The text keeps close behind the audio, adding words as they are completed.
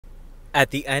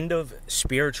At the end of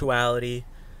spirituality,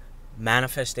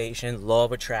 manifestation, law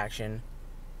of attraction,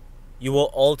 you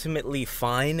will ultimately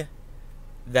find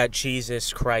that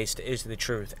Jesus Christ is the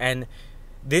truth. And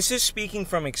this is speaking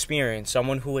from experience,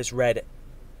 someone who has read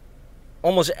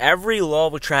almost every law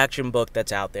of attraction book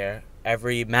that's out there,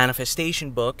 every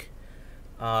manifestation book,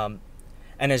 and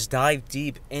has dived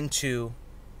deep into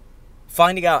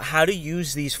finding out how to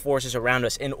use these forces around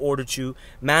us in order to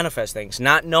manifest things,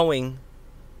 not knowing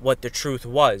what the truth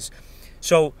was.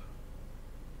 So,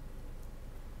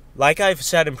 like I've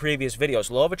said in previous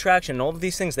videos, law of attraction, all of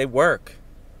these things, they work.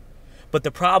 But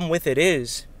the problem with it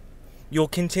is, you'll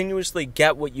continuously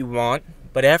get what you want,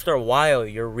 but after a while,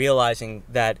 you're realizing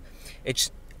that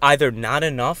it's either not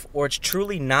enough or it's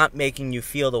truly not making you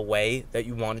feel the way that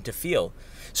you wanted to feel.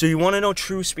 So you want to know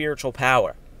true spiritual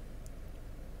power,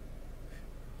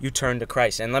 you turn to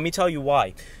Christ. And let me tell you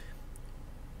why.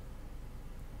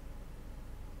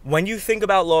 When you think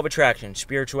about law of attraction,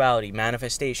 spirituality,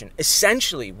 manifestation,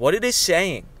 essentially what it is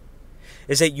saying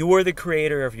is that you are the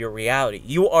creator of your reality.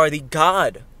 You are the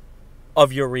God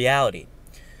of your reality.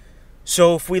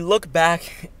 So if we look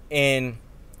back in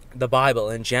the Bible,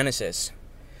 in Genesis,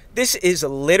 this is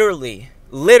literally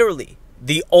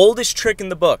the oldest trick in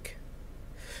the book.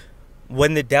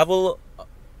 When the devil,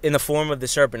 in the form of the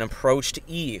serpent, approached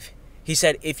Eve, he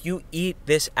said, if you eat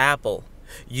this apple,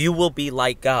 you will be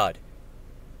like God.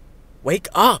 Wake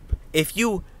up. If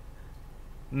you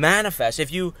manifest,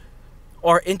 if you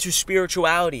are into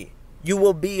spirituality, you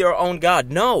will be your own God.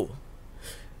 No.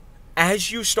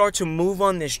 As you start to move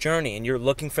on this journey and you're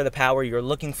looking for the power, you're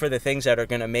looking for the things that are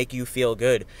going to make you feel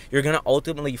good, you're going to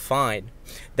ultimately find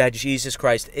that Jesus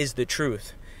Christ is the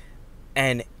truth.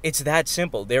 And it's that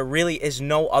simple. There really is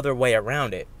no other way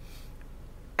around it.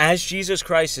 As Jesus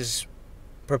Christ is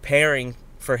preparing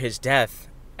for his death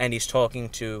and he's talking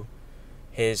to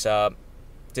his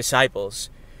disciples,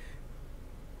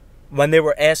 when they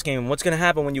were asking him, what's going to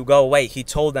happen when you go away? He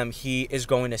told them he is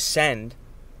going to send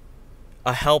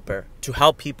a helper to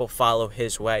help people follow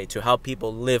his way, to help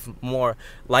people live more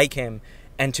like him,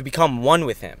 and to become one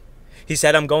with him. He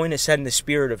said, I'm going to send the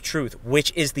Spirit of truth,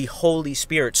 which is the Holy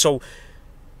Spirit. So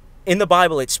in the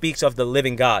Bible, it speaks of the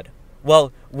living God.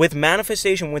 Well, with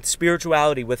manifestation, with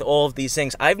spirituality, with all of these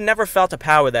things, I've never felt a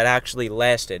power that actually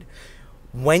lasted.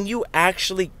 When you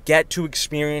actually get to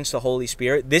experience the Holy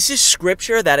Spirit, this is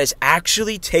scripture that is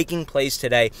actually taking place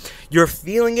today. You're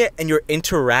feeling it and you're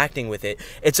interacting with it.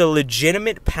 It's a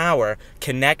legitimate power,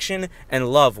 connection,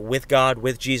 and love with God,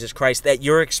 with Jesus Christ that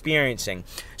you're experiencing.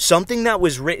 Something that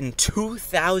was written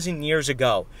 2,000 years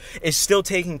ago is still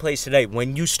taking place today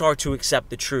when you start to accept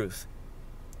the truth.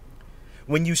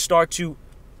 When you start to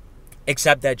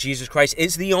accept that Jesus Christ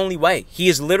is the only way. He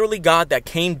is literally God that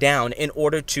came down in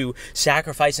order to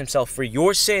sacrifice himself for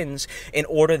your sins in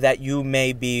order that you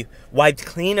may be wiped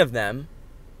clean of them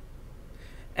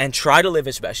and try to live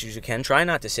as best as you can. Try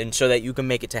not to sin so that you can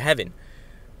make it to heaven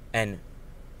and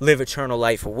live eternal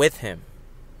life with him.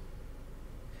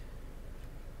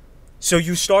 So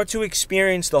you start to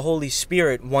experience the Holy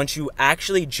Spirit once you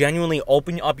actually genuinely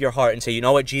open up your heart and say, you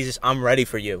know what, Jesus, I'm ready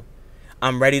for you.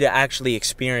 I'm ready to actually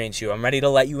experience you. I'm ready to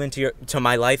let you into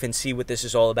my life and see what this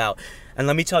is all about. And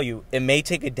let me tell you, it may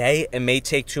take a day, it may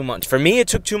take 2 months. For me, it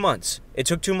took 2 months. It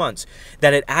took 2 months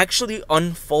that it actually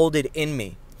unfolded in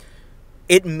me.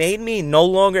 It made me no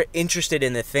longer interested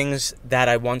in the things that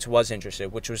I once was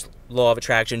interested, which was law of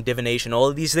attraction, divination, all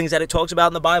of these things that it talks about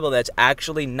in the Bible that's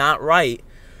actually not right.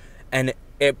 And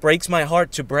it breaks my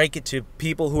heart to break it to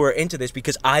people who are into this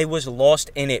because I was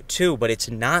lost in it too, but it's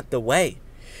not the way.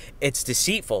 It's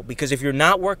deceitful because if you're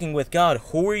not working with God,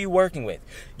 who are you working with?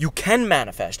 You can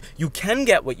manifest. You can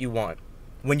get what you want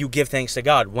when you give thanks to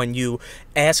God. When you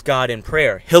ask God in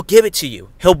prayer, he'll give it to you.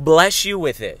 He'll bless you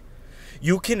with it.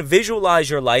 You can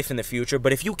visualize your life in the future,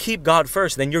 but if you keep God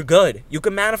first, then you're good. You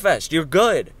can manifest. You're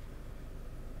good.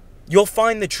 You'll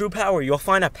find the true power. You'll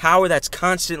find a power that's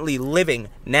constantly living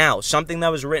now. Something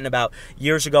that was written about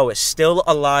years ago is still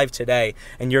alive today,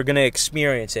 and you're going to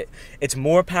experience it. It's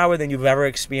more power than you've ever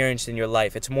experienced in your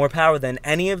life. It's more power than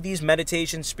any of these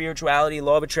meditations, spirituality,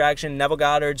 law of attraction, Neville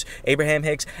Goddard's, Abraham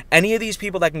Hicks, any of these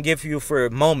people that can give you for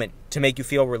a moment to make you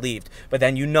feel relieved. But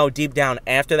then you know deep down,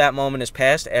 after that moment has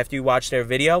passed, after you watch their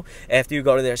video, after you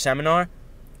go to their seminar,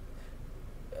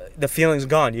 the feeling's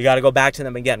gone. You got to go back to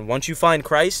them again. Once you find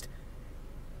Christ,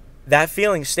 that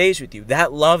feeling stays with you.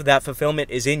 That love, that fulfillment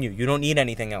is in you. You don't need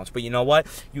anything else. But you know what?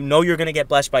 You know you're going to get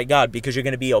blessed by God because you're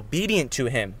going to be obedient to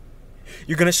him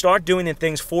You're going to start doing the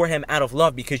things for him out of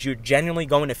love because you're genuinely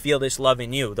going to feel this love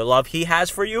in you. The love he has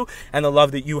for you and the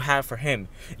love that you have for him.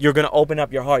 You're going to open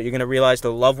up your heart. You're going to realize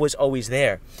the love was always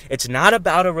there. It's not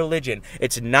about a religion.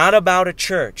 It's not about a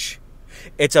church.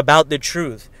 It's about the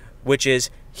truth, which is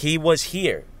he was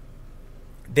here.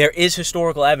 There is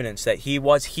historical evidence that he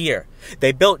was here.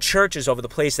 They built churches over the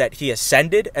place that he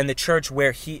ascended and the church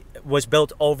where he was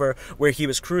built over where he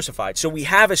was crucified. So we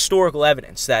have historical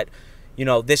evidence that, you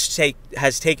know, this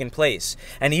has taken place.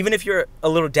 And even if you're a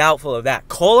little doubtful of that,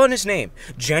 call on his name.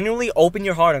 Genuinely open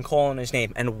your heart and call on his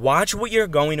name and watch what you're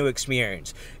going to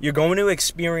experience. You're going to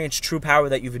experience true power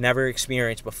that you've never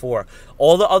experienced before.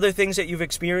 All the other things that you've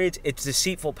experienced, it's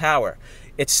deceitful power.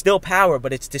 It's still power,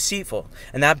 but it's deceitful.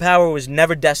 And that power was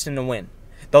never destined to win.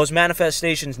 Those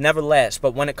manifestations never last,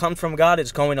 but when it comes from God,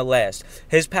 it's going to last.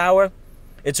 His power,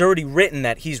 it's already written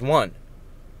that he's won.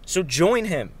 So join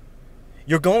him.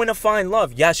 You're going to find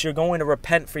love. Yes, you're going to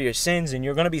repent for your sins, and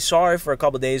you're going to be sorry for a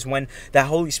couple of days when that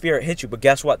Holy Spirit hits you. But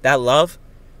guess what? That love,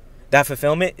 that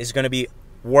fulfillment is going to be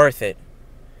worth it.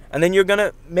 And then you're going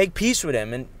to make peace with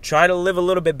him and try to live a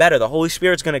little bit better. The Holy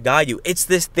Spirit's going to guide you. It's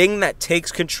this thing that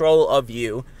takes control of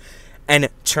you and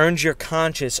turns your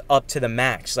conscience up to the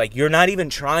max. Like, you're not even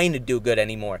trying to do good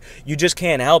anymore. You just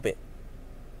can't help it.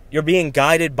 You're being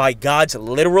guided by God's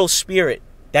literal spirit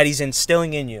that he's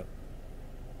instilling in you.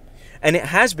 And it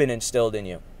has been instilled in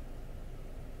you.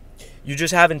 You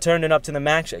just haven't turned it up to the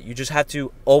max yet. You just have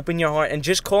to open your heart and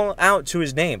just call out to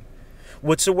his name.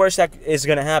 What's the worst that is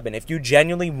going to happen? If you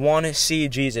genuinely want to see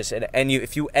Jesus and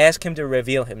if you ask him to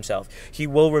reveal himself, he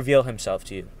will reveal himself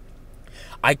to you.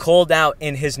 I called out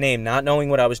in his name, not knowing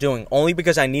what I was doing, only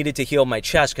because I needed to heal my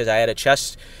chest because I had a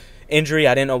chest injury.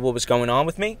 I didn't know what was going on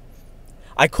with me.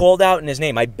 I called out in his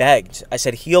name. I begged. I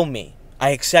said, heal me. I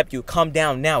accept you. Come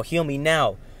down now. Heal me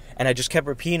now. And I just kept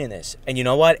repeating this. And you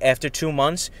know what? After 2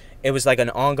 months, it was like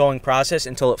an ongoing process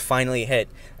until it finally hit.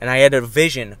 And I had a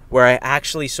vision where I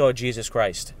actually saw Jesus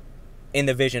Christ in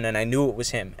the vision, and I knew it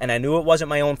was him. And I knew it wasn't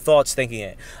my own thoughts thinking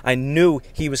it. I knew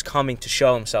he was coming to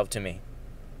show himself to me.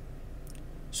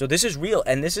 So this is real,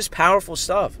 and this is powerful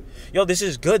stuff. Yo, this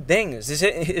is good things.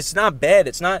 It's not bad.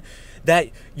 It's not that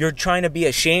you're trying to be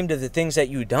ashamed of the things that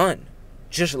you've done.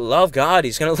 Just love God.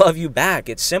 He's going to love you back.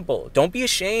 It's simple. Don't be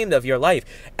ashamed of your life.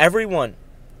 Everyone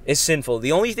is sinful.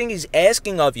 The only thing he's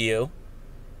asking of you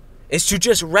is to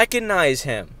just recognize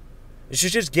him. Is to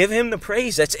just give him the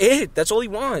praise. That's it. That's all he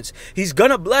wants. He's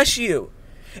going to bless you.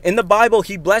 In the Bible,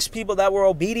 he blessed people that were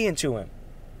obedient to him.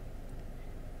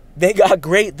 They got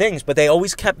great things, but they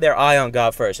always kept their eye on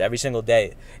God first. Every single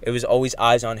day, it was always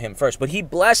eyes on him first. But he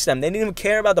blessed them. They didn't even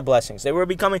care about the blessings. They were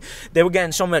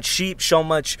getting so much sheep, so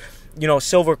much,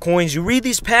 silver coins. You read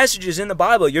these passages in the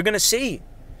Bible, you're going to see.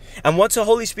 And once the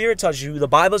Holy Spirit touches you, the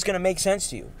Bible's going to make sense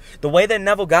to you. The way that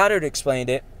Neville Goddard explained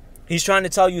it, he's trying to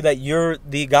tell you that you're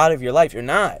the God of your life. You're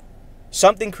not.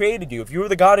 Something created you. If you were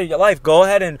the God of your life, go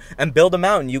ahead and build a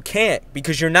mountain. You can't,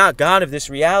 because you're not God of this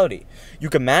reality. You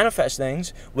can manifest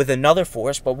things with another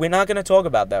force, but we're not going to talk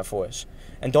about that force.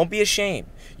 And don't be ashamed.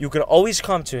 You can always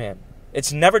come to him.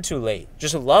 It's never too late.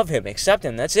 Just love him. Accept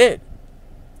him. That's it.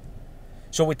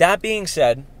 So with that being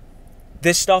said,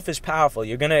 this stuff is powerful.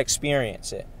 You're going to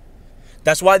experience it.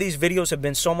 That's why these videos have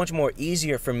been so much more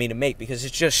easier for me to make, because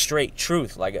it's just straight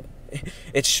truth. Like,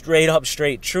 it's straight up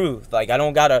straight truth. Like, I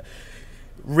don't got to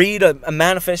read a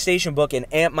manifestation book and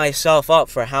amp myself up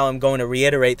for how I'm going to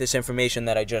reiterate this information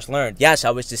that I just learned. Yes,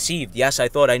 I was deceived. Yes, I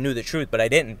thought I knew the truth, but I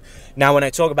didn't. Now, when I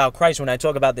talk about Christ, when I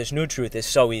talk about this new truth, it's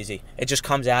so easy. It just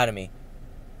comes out of me.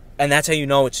 And that's how you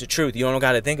know it's the truth. You don't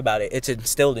got to think about it. It's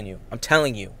instilled in you. I'm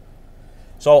telling you.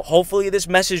 So hopefully this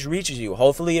message reaches you.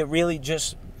 Hopefully it really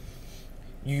just,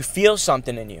 you feel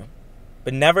something in you.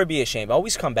 But never be ashamed.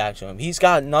 Always come back to him. He's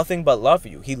got nothing but love for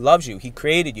you. He loves you. He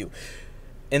created you.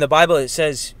 In the Bible, it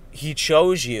says he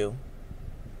chose you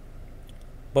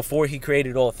before he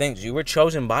created all things. You were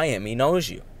chosen by him. He knows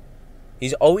you.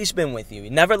 He's always been with you. He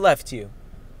never left you.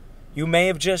 You may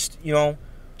have just,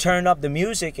 turned up the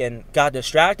music and got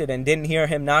distracted and didn't hear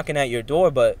him knocking at your door,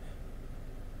 but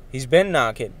he's been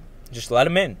knocking. Just let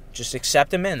him in. Just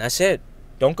accept him in. That's it.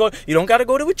 You don't got to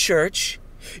go to a church.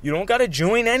 You don't got to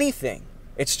join anything.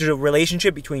 It's the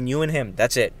relationship between you and him.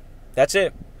 That's it. That's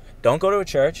it. Don't go to a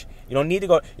church. You don't need to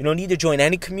go. You don't need to join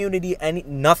any community,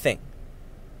 nothing.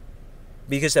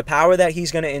 Because the power that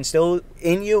he's going to instill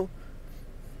in you,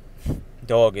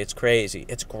 dog, it's crazy.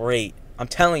 It's great. I'm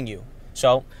telling you.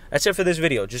 So, that's it for this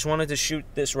video. Just wanted to shoot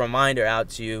this reminder out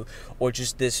to you, or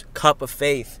just this cup of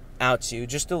faith out to you,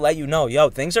 just to let you know, yo,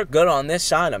 things are good on this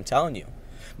side, I'm telling you.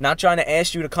 Not trying to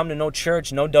ask you to come to no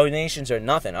church, no donations or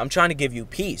nothing. I'm trying to give you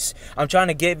peace. I'm trying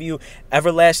to give you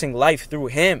everlasting life through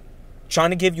him. Trying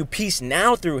to give you peace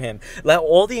now through him. Let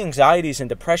all the anxieties and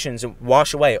depressions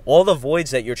wash away. All the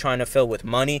voids that you're trying to fill with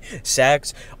money,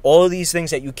 sex, all of these things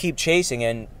that you keep chasing.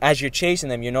 And as you're chasing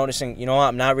them, you're noticing, you know what,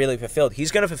 I'm not really fulfilled. He's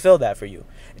going to fulfill that for you.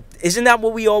 Isn't that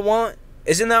what we all want?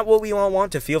 Isn't that what we all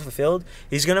want, to feel fulfilled?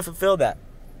 He's going to fulfill that.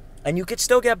 And you could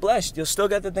still get blessed. You'll still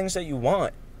get the things that you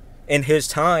want in his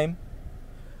time.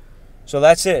 So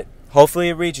that's it. Hopefully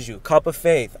it reaches you. Cup of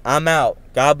faith. I'm out.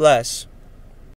 God bless.